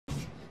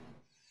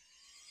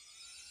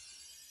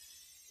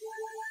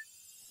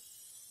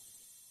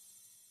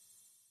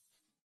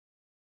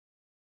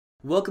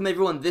Welcome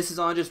everyone, this is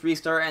On Just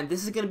Restart, and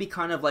this is going to be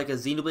kind of like a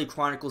Xenoblade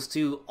Chronicles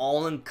 2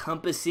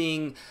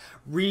 all-encompassing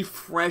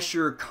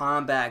refresher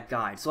combat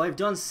guide. So I've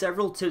done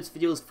several tips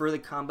videos for the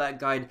combat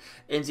guide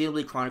in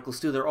Xenoblade Chronicles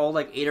 2. They're all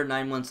like 8 or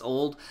 9 months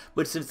old,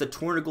 but since the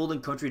Torn to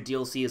Golden Country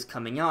DLC is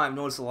coming out, I've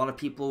noticed a lot of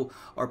people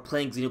are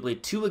playing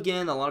Xenoblade 2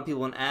 again. A lot of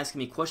people have been asking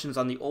me questions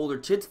on the older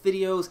tips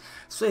videos,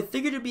 so I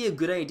figured it'd be a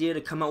good idea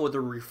to come out with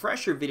a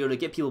refresher video to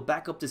get people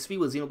back up to speed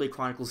with Xenoblade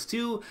Chronicles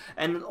 2,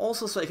 and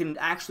also so I can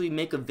actually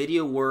make a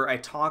video where I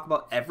talk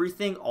about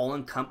everything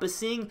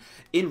all-encompassing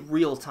in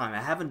real time.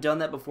 I haven't done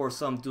that before,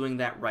 so I'm doing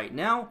that right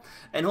now.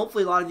 And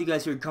hopefully a lot of you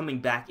guys who are coming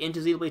back into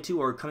Xenoblade 2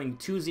 or coming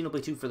to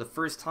Xenoblade 2 for the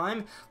first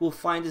time will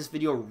find this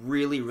video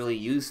really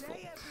useful.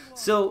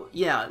 So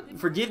yeah,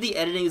 forgive the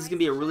editing, this is going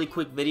to be a really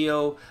quick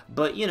video,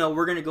 but you know,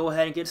 we're going to go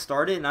ahead and get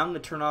started, and I'm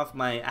going to turn off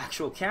my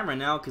actual camera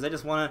now because I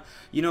just want to,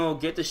 you know,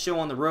 get the show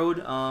on the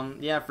road.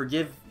 Yeah,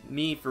 forgive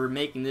me for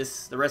making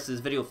the rest of this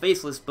video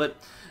faceless, but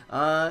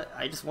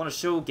I just want to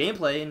show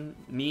gameplay and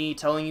me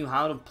telling you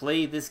how to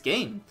play this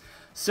game.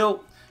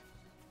 So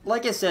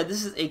like I said,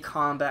 this is a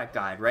combat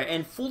guide, right?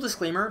 And full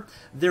disclaimer,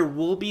 there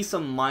will be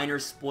some minor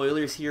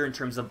spoilers here in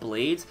terms of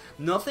blades.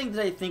 Nothing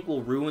that I think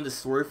will ruin the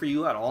story for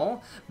you at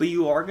all, but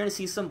you are going to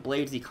see some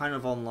blades you kind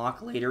of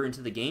unlock later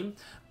into the game.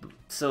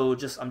 So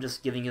I'm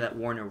just giving you that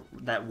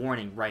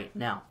warning right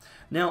now.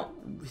 Now,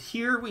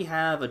 here we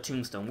have a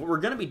tombstone. What we're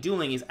going to be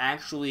doing is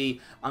actually,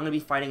 I'm going to be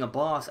fighting a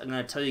boss. I'm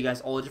going to tell you guys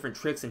all the different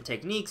tricks and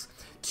techniques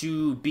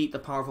to beat the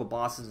powerful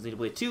bosses in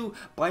Xenoblade 2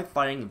 by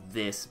fighting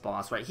this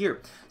boss right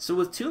here. So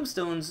with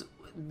tombstones,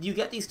 you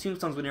get these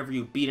tombstones whenever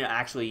you beat an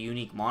actually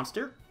unique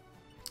monster.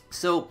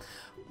 So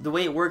the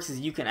way it works is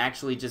you can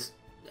actually just,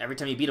 every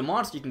time you beat a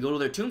monster, you can go to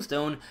their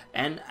tombstone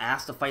and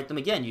ask to fight them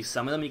again. You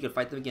summon them, you can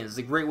fight them again. It's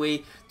a great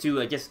way to,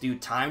 I guess, do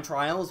time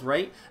trials,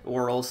 right?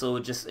 Or also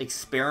just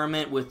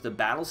experiment with the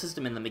battle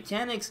system and the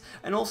mechanics,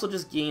 and also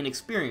just gain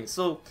experience.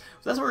 So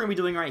that's what we're going to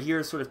be doing right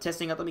here, sort of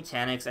testing out the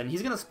mechanics, and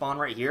he's going to spawn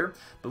right here.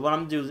 But what I'm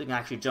going to do is I'm going to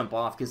actually jump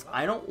off, because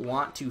I don't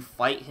want to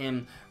fight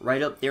him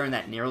right up there in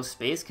that narrow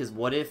space, because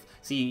what if,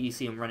 you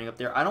see him running up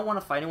there? I don't want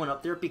to fight anyone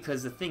up there,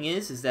 because the thing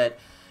is that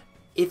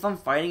if I'm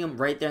fighting him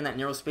right there in that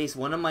narrow space,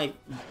 one of my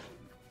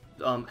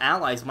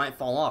allies might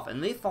fall off,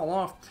 and they fall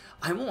off,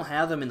 I won't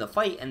have them in the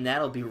fight, and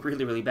that'll be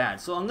really bad.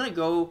 So I'm gonna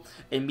go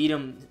and meet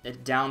him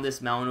down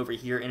this mountain over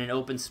here in an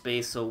open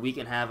space, so we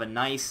can have a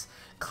nice,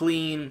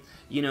 clean,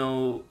 you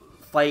know,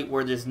 fight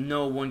where there's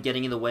no one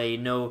getting in the way,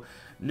 no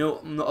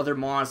other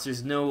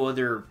monsters, no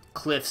other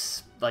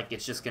cliffs. Like,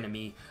 it's just gonna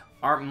be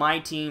my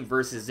team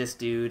versus this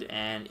dude,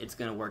 and it's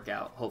gonna work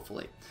out,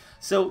 hopefully.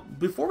 So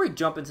before we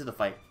jump into the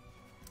fight,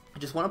 I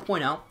just want to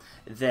point out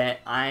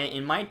that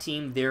in my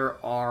team there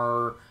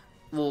are,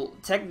 well,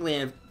 technically I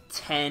have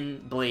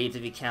 10 blades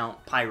if you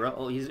count Pyra.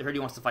 Oh, I heard he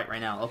wants to fight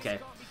right now. Okay.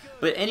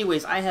 But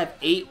anyways, I have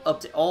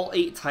all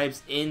 8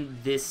 types in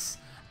this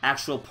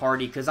actual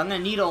party, because I'm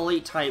going to need all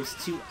 8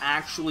 types to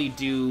actually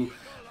do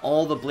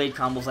all the blade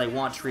combos I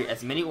want to create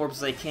as many orbs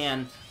as I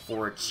can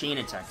for chain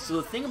attacks. So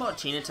the thing about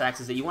chain attacks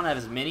is that you want to have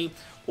as many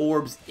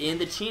orbs in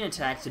the chain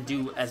attack to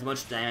do as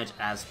much damage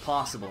as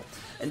possible.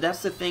 And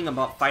that's the thing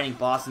about fighting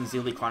bosses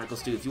in Xenoblade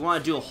Chronicles 2. If you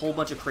want to do a whole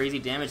bunch of crazy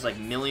damage, like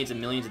millions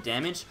and millions of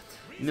damage,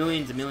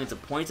 millions and millions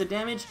of points of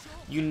damage,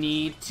 you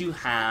need to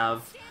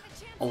have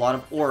a lot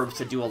of orbs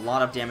to do a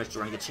lot of damage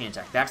during the chain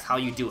attack. That's how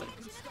you do it.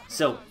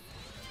 So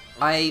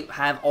I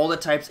have all the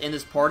types in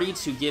this party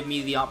to give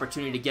me the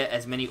opportunity to get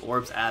as many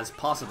orbs as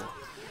possible.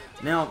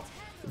 Now,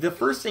 the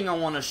first thing I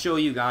want to show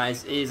you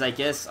guys is, I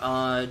guess,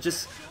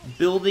 just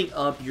building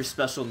up your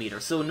special meter.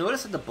 So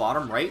notice at the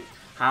bottom right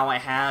how I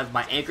have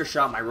my anchor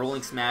shot, my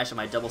rolling smash, and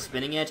my double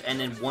spinning edge, and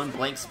then one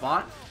blank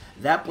spot.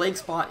 That blank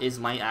spot is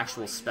my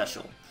actual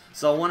special.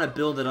 So I want to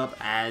build it up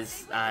and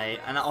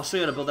I'll show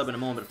you how to build up in a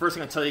moment. But first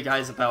I'm going to tell you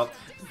guys about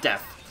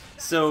death.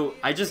 So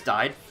I just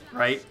died,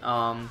 right?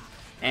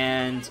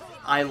 And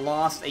I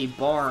lost a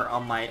bar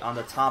on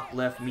the top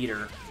left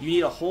meter. You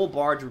need a whole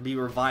bar to be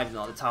revived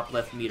on the top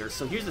left meter.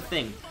 So here's the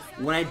thing.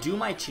 When I do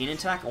my chain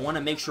attack, I want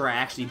to make sure I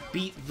actually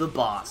beat the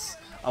boss.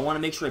 I want to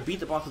make sure I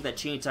beat the boss with that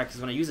chain attack,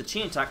 because when I use a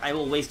chain attack, I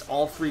will waste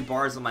all 3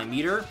 bars on my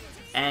meter,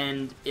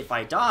 and if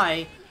I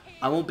die,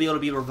 I won't be able to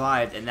be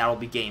revived, and that'll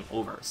be game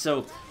over.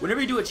 So whenever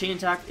you do a chain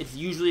attack, it's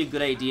usually a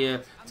good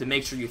idea to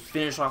make sure you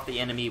finish off the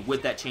enemy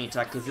with that chain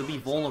attack, because you'll be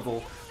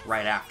vulnerable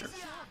right after.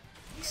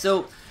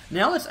 So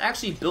now let's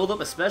actually build up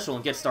a special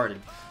and get started.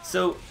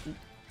 So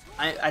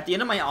at the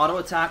end of my auto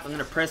attack, I'm going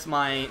to press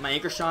my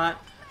anchor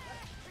shot,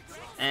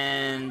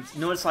 and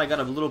notice how I got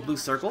a little blue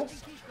circle,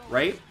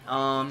 right?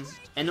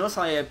 And notice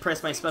how I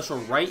pressed my special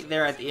right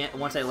there at the end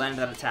once I landed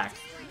that attack.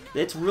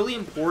 It's really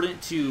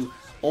important to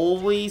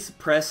always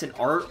press an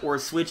art or a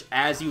switch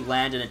as you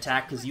land an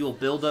attack, because you will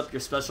build up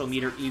your special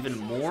meter even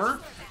more,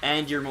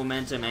 and your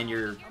momentum and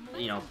your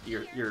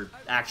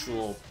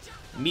actual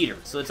meter.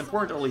 So it's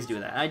important to always do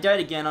that. And I died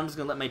again. I'm just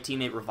gonna let my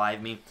teammate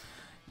revive me.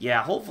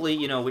 Yeah, hopefully,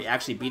 you know, we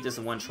actually beat this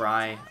in one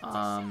try.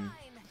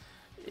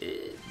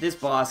 This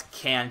boss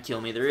can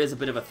kill me. There is a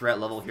bit of a threat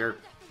level here,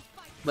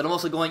 but I'm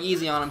also going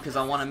easy on him because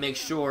I want to make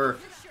sure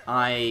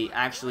I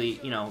actually,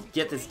 you know,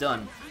 get this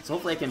done. So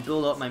hopefully I can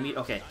build up my meat.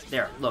 Okay,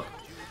 there, look.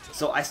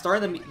 So I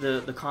started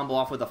the combo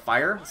off with a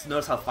fire. So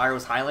notice how fire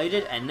was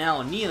highlighted. And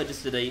now Nia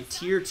just did a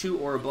tier 2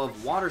 or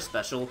above water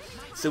special.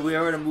 So we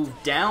are going to move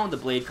down the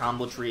blade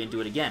combo tree and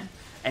do it again.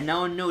 And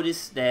now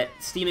notice that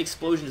Steam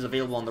Explosion is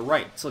available on the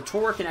right. So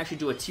Tora can actually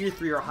do a tier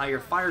 3 or higher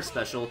fire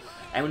special.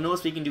 And we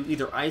notice we can do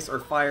either ice or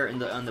fire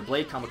on the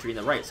blade combo tree in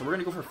the right. So we're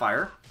going to go for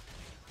fire.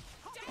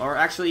 Or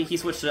actually, he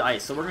switched to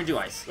ice. So we're going to do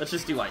ice. Let's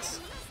just do ice.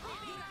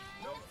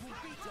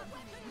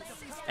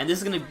 And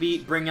this is going to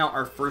bring out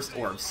our first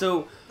orb.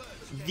 So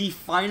the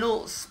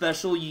final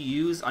special you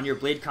use on your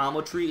blade combo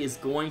tree is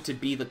going to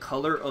be the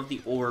color of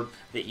the orb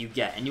that you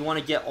get. And you want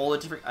to get all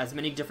the as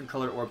many different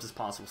colored orbs as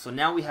possible. So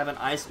now we have an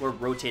ice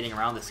orb rotating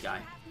around this guy.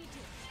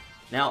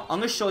 Now, I'm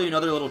going to show you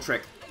another little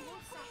trick.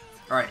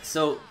 Alright,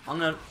 so I'm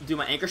going to do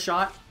my anchor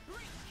shot,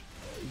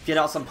 get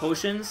out some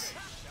potions,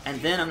 and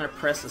then I'm going to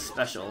press a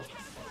special.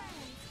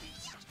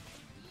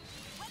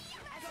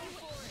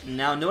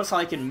 Now, notice how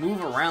I can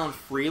move around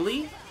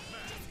freely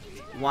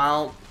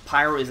while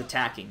Pyro is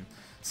attacking.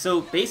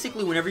 So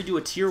basically, whenever you do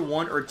a tier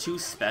 1 or 2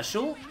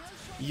 special,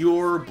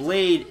 your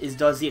blade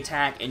does the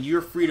attack and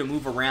you're free to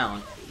move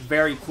around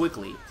very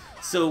quickly.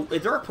 So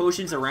if there are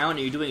potions around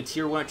and you're doing a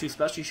tier 1 or 2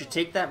 special, you should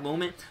take that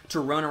moment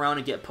to run around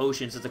and get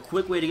potions. It's a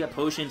quick way to get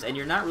potions and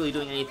you're not really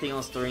doing anything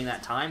else during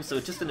that time, so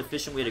it's just an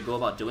efficient way to go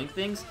about doing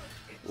things.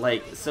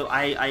 Like, so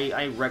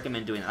I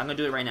recommend doing that. I'm going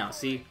to do it right now.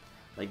 See?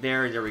 Like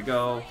there we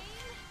go.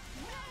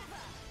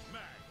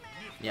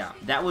 Yeah,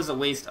 that was a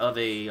waste of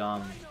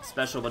a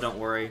special, but don't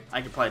worry.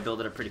 I could probably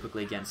build it up pretty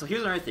quickly again. So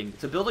here's another thing.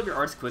 To build up your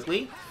arts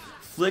quickly,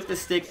 flick the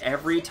stick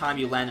every time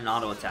you land an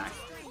auto attack.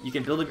 You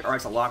can build up your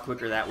arts a lot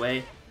quicker that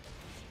way.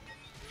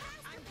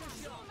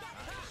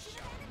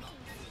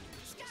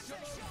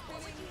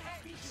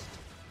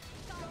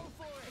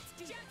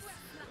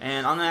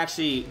 And I'm going to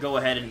actually go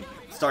ahead and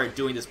start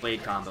doing this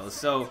blade combo.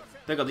 So,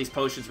 pick up these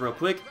potions real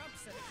quick.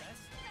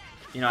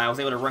 You know, I was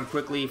able to run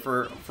quickly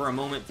for a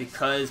moment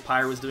because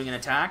Pyro was doing an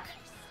attack.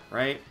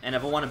 Right? And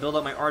if I want to build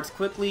up my arts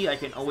quickly, I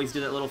can always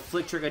do that little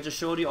flick trick I just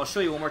showed you. I'll show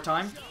you one more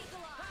time.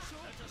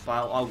 But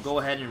I'll go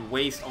ahead and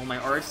waste all my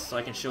arts so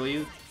I can show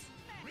you.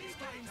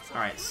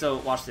 Alright, so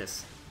watch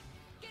this.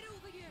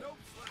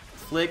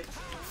 Flick,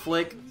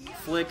 flick,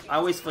 flick. I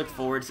always flick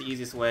forward. It's the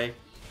easiest way.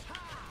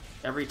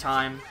 Every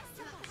time.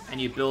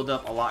 And you build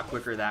up a lot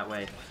quicker that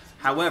way.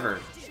 However,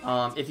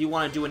 if you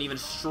want to do an even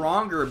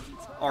stronger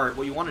art,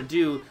 what you want to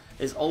do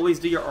is always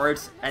do your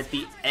arts at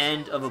the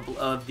end of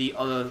the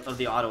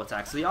auto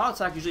attack. So the auto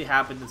attack usually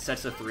happens in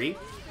sets of 3.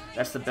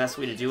 That's the best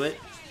way to do it.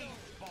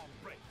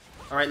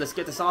 Alright, let's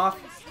get this off.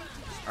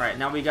 Alright,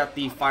 now we got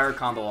the fire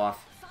combo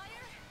off.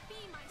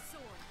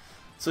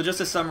 So just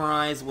to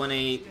summarize, when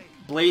a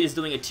blade is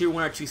doing a tier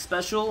 1 or 2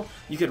 special,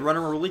 you could run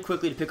around really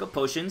quickly to pick up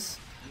potions.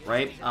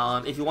 Right?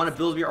 If you want to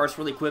build your arts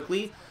really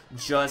quickly,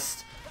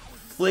 just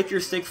flick your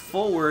stick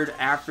forward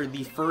after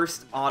the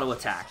first auto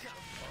attack.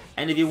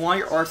 And if you want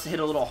your arts to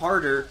hit a little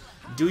harder,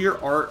 do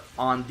your art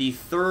on the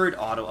third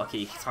auto.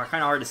 Okay, it's kind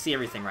of hard to see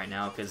everything right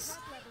now because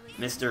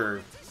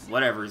Mr.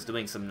 Whatever is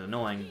doing something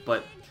annoying.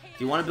 But if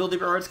you want to build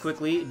your arts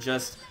quickly,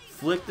 just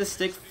flick the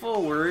stick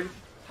forward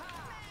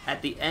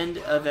at the end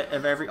of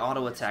every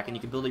auto attack, and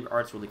you can build your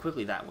arts really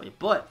quickly that way.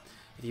 But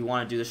if you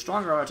want to do the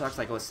stronger auto attacks,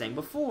 like I was saying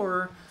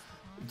before,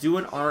 do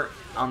an art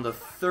on the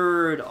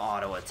third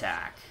auto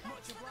attack.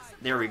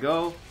 There we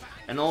go.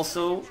 And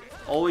also,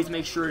 always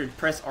make sure to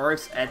press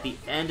arts at the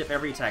end of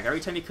every attack. Every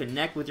time you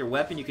connect with your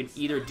weapon, you can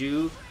either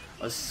do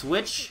a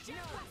switch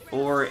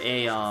or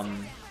an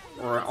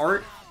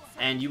art,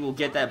 and you will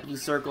get that blue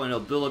circle and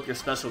it'll build up your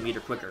special meter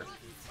quicker.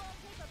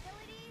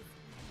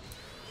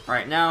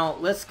 Alright, now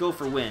let's go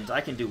for wind.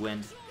 I can do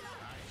wind.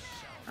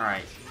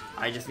 Alright,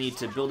 I just need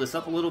to build this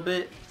up a little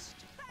bit.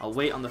 I'll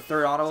wait on the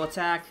third auto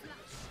attack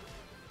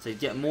to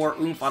get more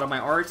oomph out of my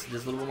arts.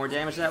 There's a little bit more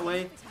damage that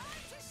way.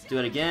 Do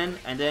it again,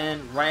 and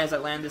then right as I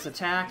land this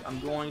attack, I'm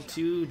going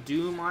to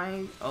do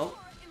my... Oh,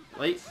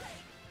 wait.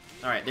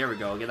 Alright, there we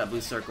go. Get that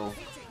blue circle.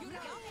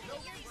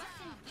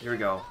 Here we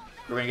go.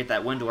 We're going to get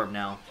that wind orb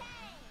now.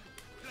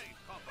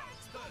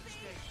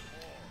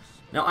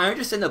 Now, I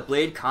understand the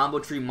blade combo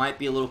tree might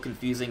be a little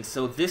confusing,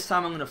 so this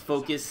time I'm going to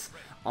focus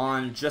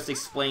on just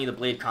explaining the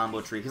blade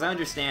combo tree, because I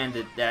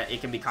understand that it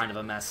can be kind of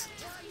a mess.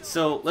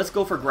 So, let's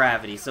go for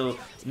gravity. So,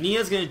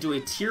 Nia's going to do a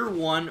tier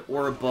 1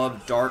 or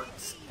above dark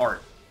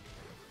art.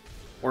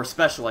 Or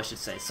special, I should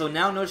say. So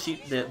now notice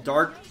the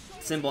dark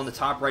symbol on the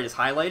top right is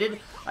highlighted.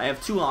 I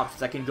have two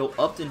options. I can go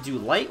up and do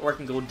light, or I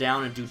can go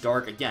down and do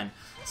dark again.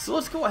 So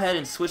let's go ahead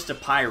and switch to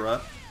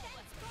Pyra.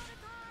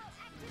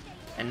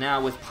 And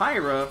now with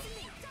Pyra,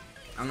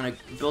 I'm going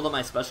to build up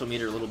my special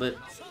meter a little bit.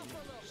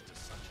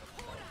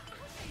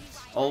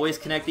 Always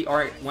connect the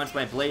art once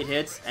my blade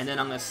hits, and then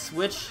I'm going to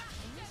switch...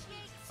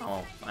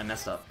 Oh, I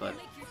messed up, but...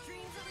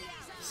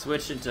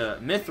 Switch into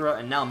Mithra,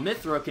 and now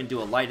Mithra can do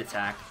a light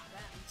attack.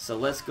 So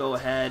let's go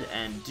ahead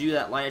and do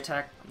that light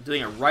attack. I'm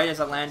doing it right as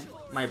I land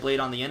my blade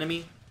on the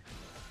enemy.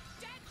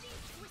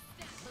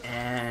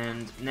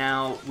 And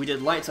now we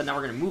did light, so now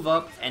we're going to move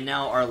up, and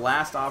now our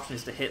last option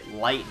is to hit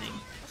lightning.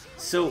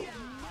 So,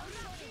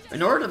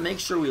 in order to make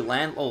sure we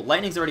land... Oh,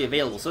 lightning's already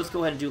available, so let's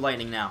go ahead and do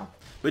lightning now.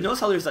 But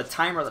notice how there's a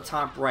timer at the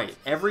top right.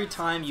 Every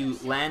time you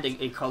land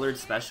a colored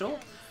special,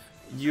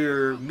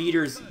 your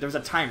meters... There's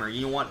a timer.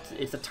 You want...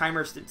 It's a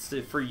timer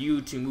for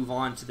you to move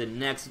on to the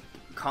next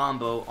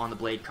combo on the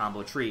blade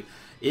combo tree.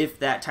 If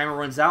that timer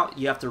runs out,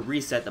 you have to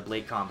reset the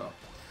blade combo.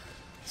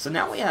 So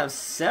now we have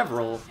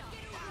several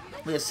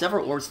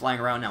orbs flying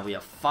around now. We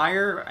have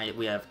fire,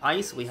 we have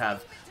ice, we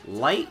have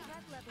light,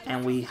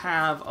 and we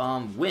have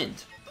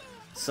wind.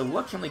 So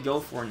what can we go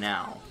for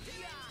now?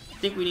 I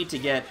think we need to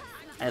get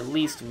at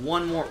least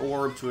one more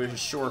orb to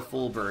ensure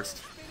full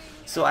burst.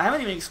 So I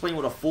haven't even explained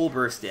what a full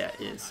burst yet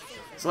is.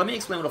 So let me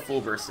explain what a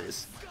full burst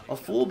is. A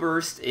full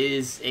burst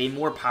is a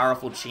more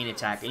powerful chain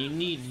attack, and you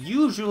need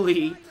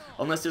usually,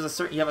 unless there's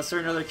you have a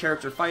certain other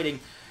character fighting,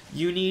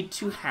 you need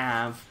to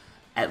have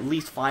at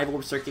least 5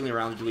 orbs circulating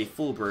around to do a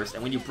full burst.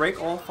 And when you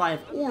break all 5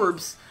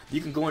 orbs,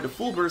 you can go into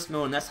full burst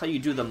mode, and that's how you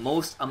do the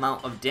most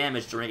amount of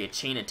damage during a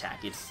chain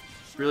attack. It's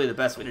really the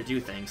best way to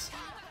do things.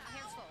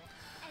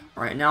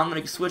 Alright, now I'm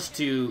going to switch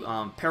to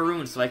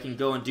Perun so I can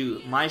go and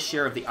do my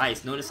share of the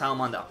ice. Notice how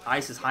I'm on the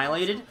ice is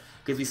highlighted,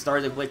 because we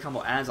started the blade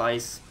combo as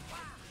ice.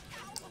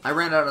 I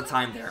ran out of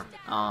time there.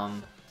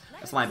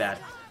 That's my bad.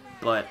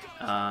 But,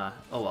 oh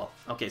well.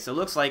 Okay, so it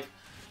looks like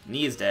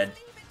Knee is dead.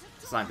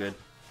 It's not good.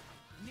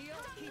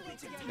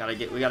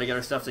 We gotta get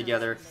our stuff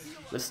together.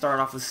 Let's start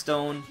off with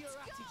Stone.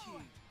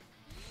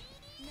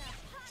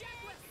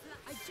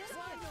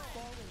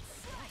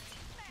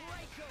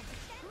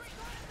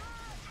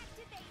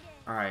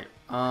 Alright,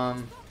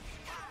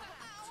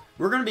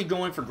 we're gonna be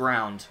going for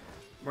ground.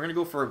 We're gonna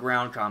go for a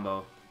ground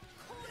combo.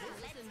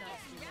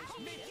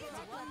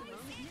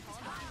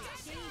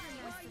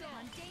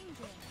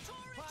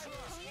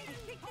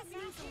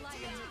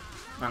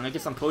 I'm gonna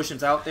get some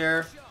potions out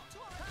there,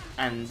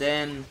 and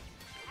then,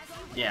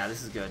 yeah,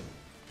 this is good.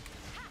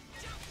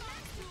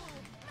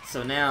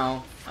 So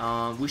now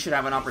we should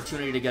have an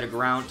opportunity to get a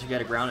ground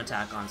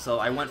attack on. So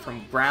I went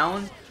from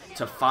ground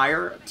to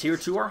fire, tier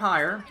 2 or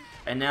higher,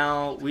 and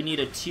now we need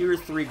a tier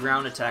 3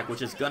 ground attack,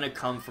 which is gonna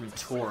come from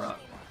Tora.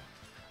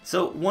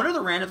 So one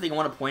other random thing I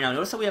want to point out,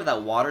 notice how we have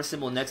that water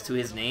symbol next to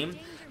his name.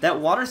 That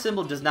water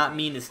symbol does not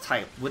mean his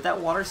type. What that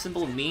water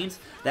symbol means,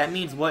 that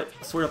means what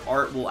sort of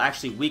art will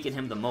actually weaken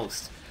him the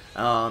most.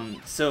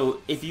 So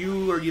if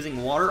you are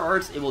using water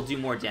arts, it will do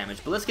more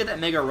damage. But let's get that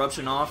Mega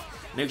Eruption off,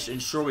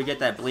 ensure we get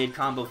that blade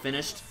combo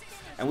finished,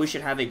 and we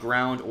should have a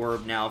ground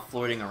orb now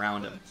floating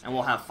around him. And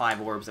we'll have 5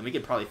 orbs, and we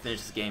could probably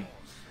finish this game.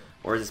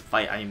 Or this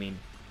fight, I mean.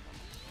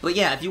 But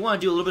yeah, if you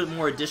want to do a little bit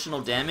more additional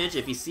damage,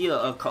 if you see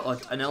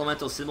an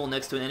elemental symbol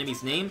next to an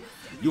enemy's name,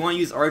 you want to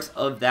use arts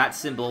of that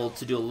symbol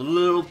to do a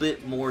little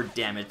bit more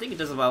damage. I think it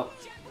does about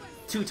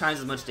 2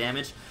 times as much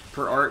damage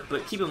per art,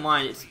 but keep in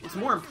mind, it's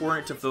more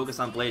important to focus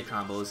on blade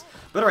combos.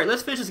 But alright,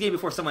 let's finish this game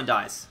before someone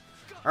dies.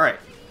 Alright,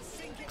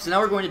 so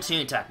now we're going to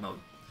chain attack mode.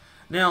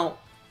 Now,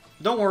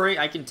 don't worry,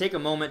 I can take a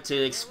moment to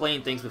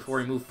explain things before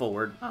we move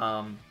forward.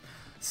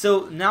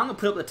 So now I'm going to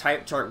put up the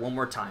type chart one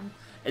more time.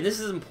 And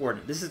this is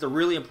important. This is the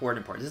really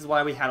important part. This is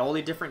why we had all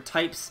the different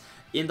types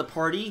in the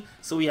party,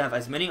 so we have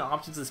as many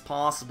options as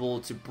possible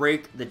to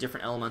break the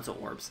different elemental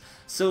orbs.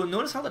 So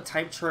notice how the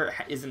type chart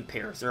is in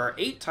pairs. There are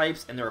 8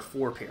 types and there are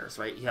 4 pairs,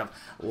 right? You have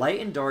light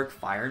and dark,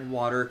 fire and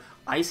water,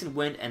 ice and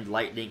wind, and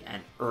lightning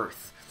and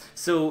earth.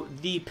 So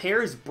the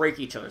pairs break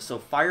each other. So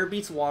fire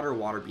beats water,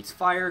 water beats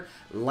fire,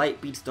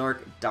 light beats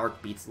dark,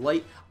 dark beats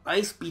light,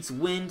 ice beats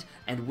wind,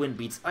 and wind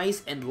beats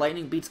ice, and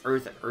lightning beats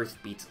earth, and earth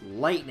beats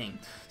lightning.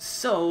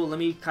 So let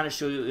me kind of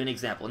show you an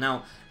example.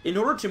 Now, in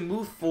order to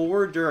move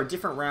forward, there are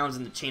different rounds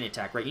in the chain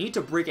attack, right? You need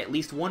to break at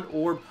least 1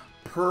 orb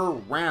per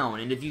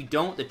round, and if you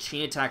don't, the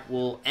chain attack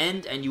will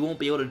end, and you won't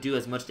be able to do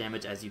as much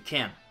damage as you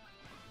can.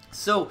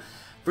 So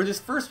for this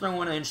first round, I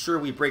want to ensure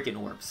we break an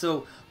orb.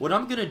 So what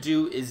I'm going to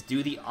do is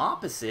do the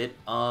opposite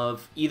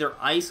of either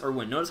ice or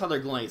wind. Notice how they're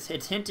glowing.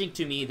 It's hinting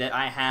to me that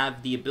I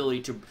have the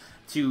ability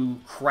to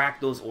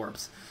crack those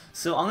orbs.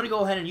 So I'm going to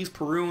go ahead and use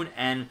Perun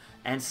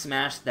and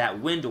smash that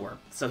wind orb.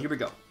 So here we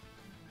go.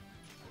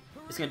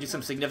 It's going to do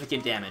some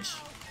significant damage.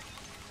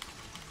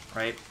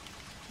 Right?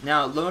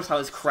 Now, notice how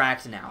it's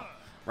cracked now.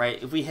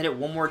 Right? If we hit it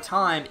one more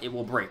time, it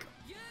will break.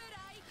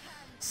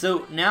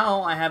 So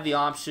now I have the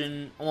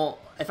option, well,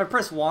 if I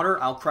press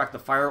water, I'll crack the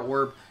fire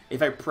orb.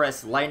 If I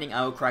press lightning,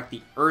 I will crack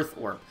the earth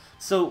orb.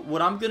 So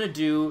what I'm going to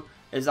do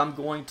is I'm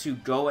going to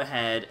go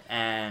ahead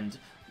and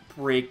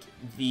break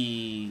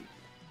the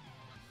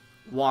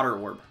water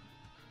orb.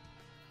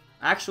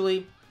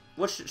 Actually,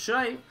 what should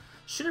I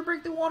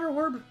break the water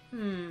orb?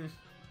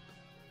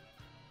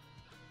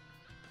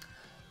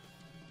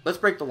 Let's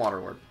break the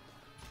water orb.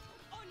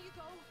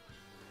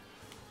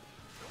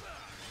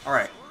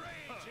 Alright.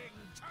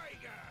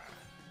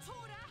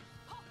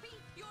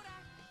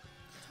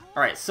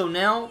 Alright, so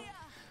now,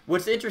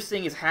 what's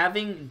interesting is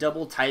having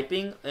double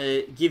typing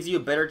gives you a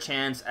better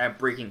chance at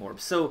breaking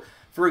orbs. So,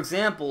 for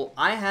example,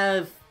 I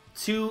have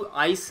 2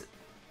 ice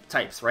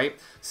types, right?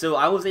 So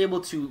I was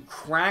able to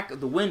crack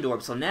the wind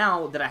orb. So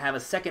now that I have a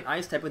second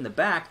ice type in the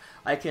back,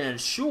 I can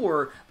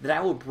ensure that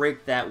I will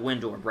break that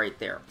wind orb right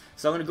there.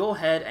 So I'm going to go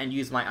ahead and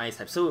use my ice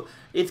type. So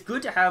it's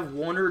good to have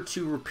 1 or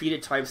 2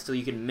 repeated types so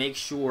you can make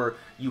sure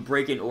you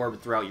break an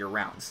orb throughout your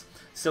rounds.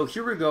 So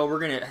here we go. We're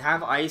going to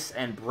have ice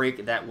and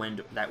break that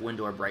wind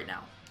orb right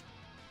now.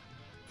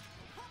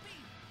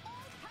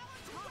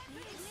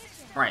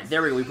 Alright,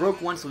 there we go. We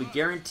broke 1, so we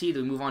guarantee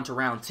that we move on to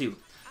round 2.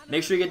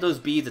 Make sure you get those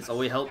beads. It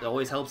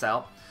always helps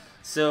out.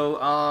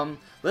 So,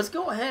 let's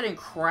go ahead and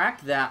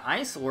crack that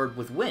ice orb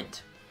with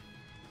wind.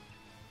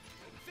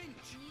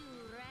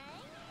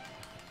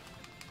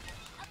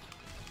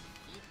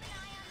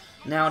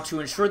 Now, to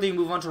ensure that you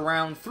move on to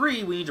round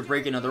 3, we need to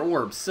break another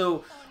orb.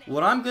 So,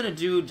 what I'm going to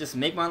do, just to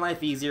make my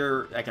life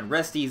easier, I can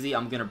rest easy,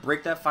 I'm going to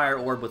break that fire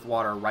orb with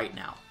water right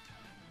now.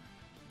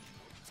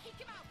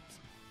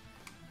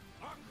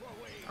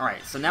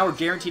 Alright, so now we're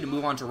guaranteed to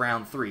move on to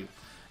round 3.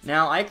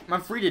 Now,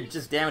 I'm free to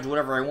just damage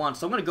whatever I want,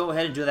 so I'm going to go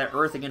ahead and do that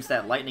earth against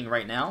that lightning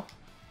right now.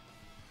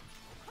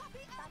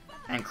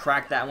 And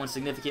crack that one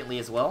significantly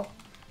as well.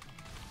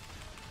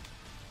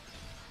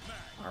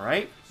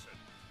 Alright.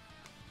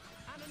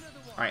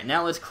 Alright,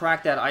 now let's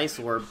crack that ice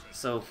orb,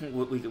 so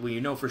we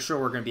know for sure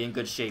we're going to be in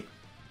good shape.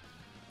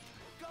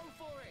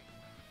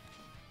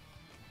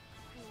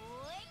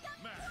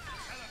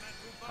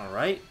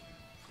 Alright.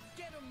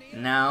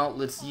 Now,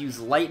 let's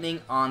use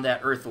lightning on that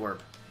earth orb.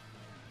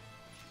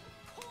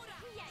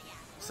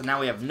 So now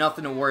we have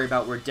nothing to worry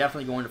about. We're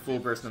definitely going to full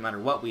burst no matter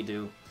what we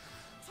do.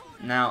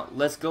 Now,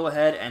 let's go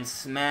ahead and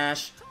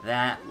smash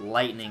that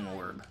lightning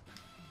orb.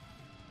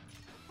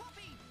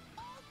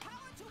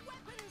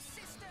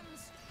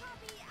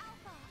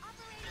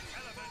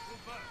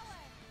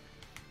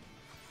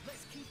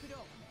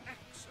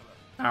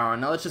 Alright,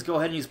 now let's just go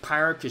ahead and use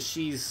Pyro because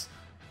she's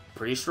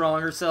pretty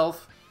strong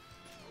herself.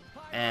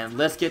 And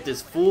let's get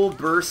this full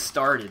burst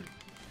started.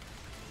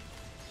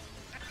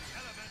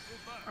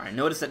 Alright,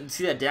 notice that,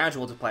 see that damage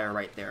multiplier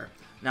right there.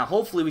 Now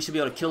hopefully we should be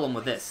able to kill him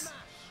with this.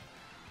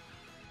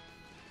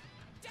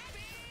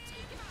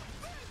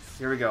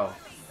 Here we go.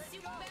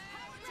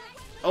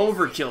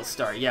 Overkill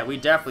start. Yeah, we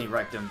definitely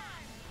wrecked him.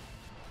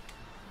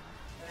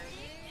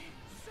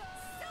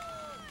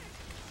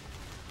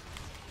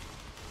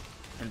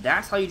 And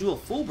that's how you do a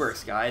full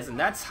burst, guys. And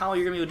that's how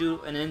you're going to be able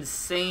to do an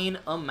insane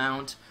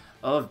amount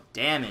of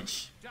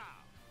damage.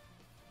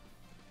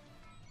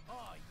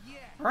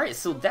 Alright,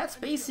 so that's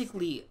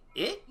basically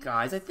it,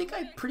 guys. I think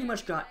I pretty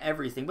much got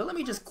everything, but let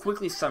me just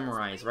quickly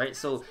summarize, right?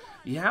 So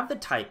you have the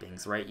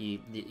typings, right?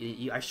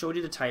 I showed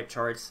you the type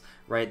charts,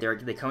 right?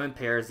 They come in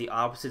pairs. The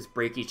opposites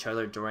break each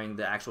other during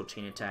the actual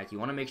chain attack. You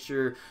want to make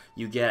sure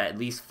you get at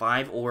least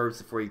 5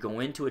 orbs before you go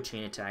into a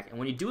chain attack. And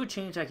when you do a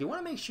chain attack, you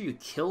want to make sure you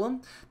kill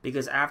them,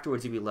 because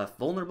afterwards you'll be left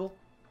vulnerable.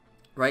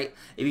 Right?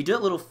 If you do a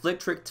little flick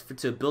trick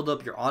to build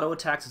up your auto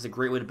attacks, it's a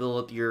great way to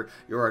build up your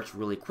arts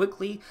really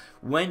quickly.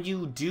 When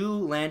you do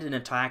land an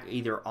attack,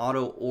 either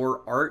auto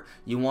or art,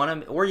 you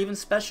want to, or even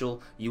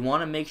special, you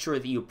want to make sure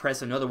that you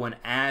press another one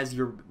as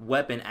your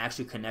weapon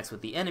actually connects with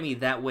the enemy.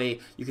 That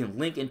way you can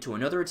link into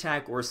another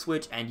attack or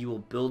switch and you will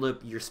build up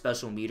your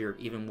special meter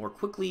even more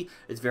quickly.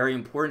 It's very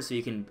important so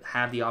you can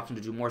have the option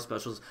to do more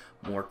specials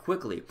more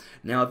quickly.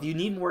 Now, if you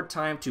need more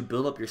time to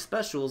build up your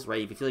specials,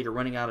 right, if you feel like you're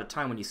running out of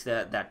time when you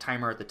set that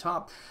timer at the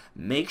top,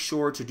 make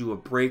sure to do a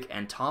break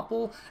and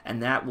topple,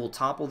 and that will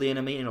topple the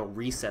enemy and it'll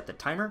reset the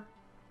timer.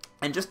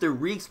 And just to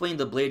re-explain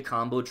the blade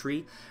combo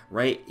tree,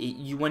 right,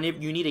 you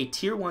need a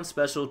tier 1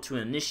 special to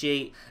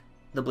initiate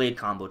the blade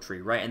combo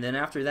tree, right? And then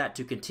after that,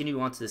 to continue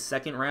on to the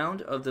second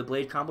round of the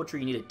blade combo tree,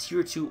 you need a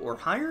tier 2 or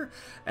higher.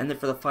 And then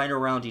for the final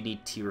round, you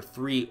need tier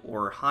 3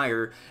 or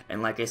higher.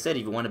 And like I said,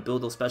 if you want to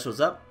build those specials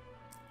up,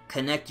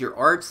 connect your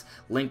arts,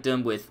 link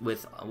them with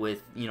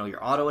you know,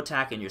 your auto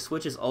attack and your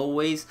switches.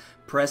 Always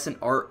press an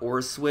art or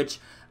a switch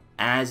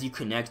as you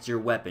connect your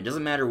weapon.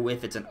 Doesn't matter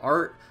if it's an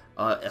art,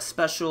 a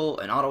special,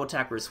 an auto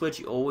attack, or a switch.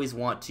 You always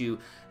want to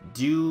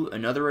do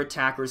another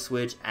attack or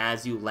switch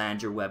as you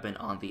land your weapon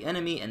on the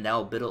enemy, and that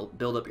will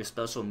build up your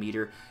special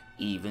meter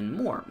even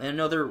more. And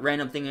another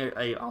random thing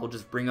I'll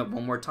just bring up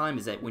one more time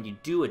is that when you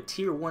do a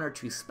tier 1 or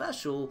 2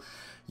 special,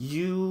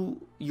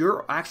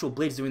 your actual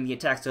blade's doing the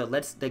attack, so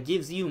that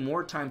gives you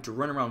more time to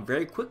run around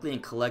very quickly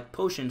and collect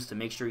potions to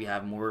make sure you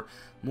have more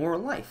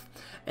life.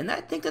 And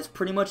I think that's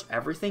pretty much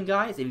everything,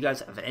 guys. If you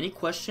guys have any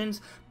questions,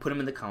 put them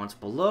in the comments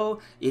below.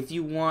 If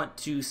you want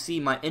to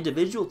see my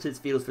individual tips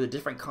videos for the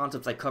different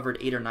concepts I covered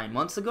 8 or 9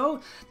 months ago,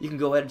 you can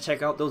go ahead and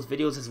check out those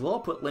videos as well. I'll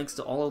put links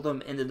to all of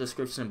them in the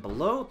description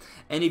below.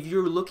 And if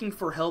you're looking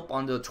for help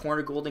on the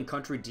 200 Golden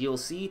Country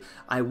DLC,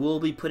 I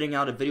will be putting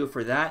out a video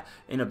for that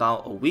in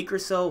about a week or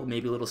so,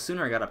 maybe a little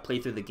sooner. I gotta play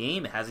through the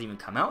game. It hasn't even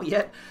come out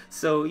yet,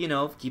 so you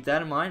know, keep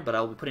that in mind, but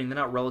I'll be putting that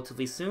out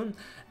relatively soon.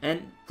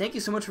 And thank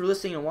you so much for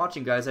listening and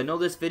watching, guys. I know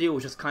this video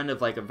was just kind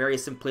of like a very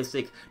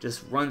simplistic,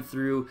 just run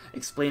through,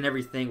 explain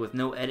everything with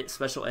no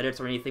special edits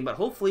or anything, but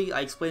hopefully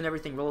I explained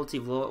everything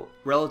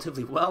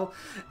relatively well,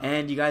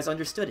 and you guys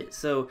understood it.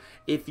 So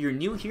if you're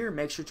new here,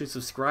 make sure to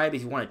subscribe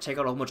if you want to check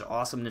out a whole bunch of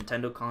awesome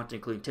Nintendo content,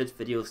 including tips tips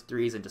videos,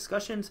 threes, and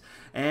discussions.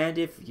 And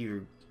if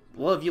you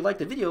like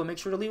the video, make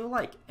sure to leave a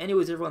like.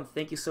 Anyways, everyone,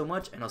 thank you so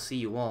much, and I'll see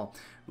you all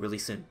really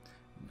soon.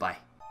 Bye.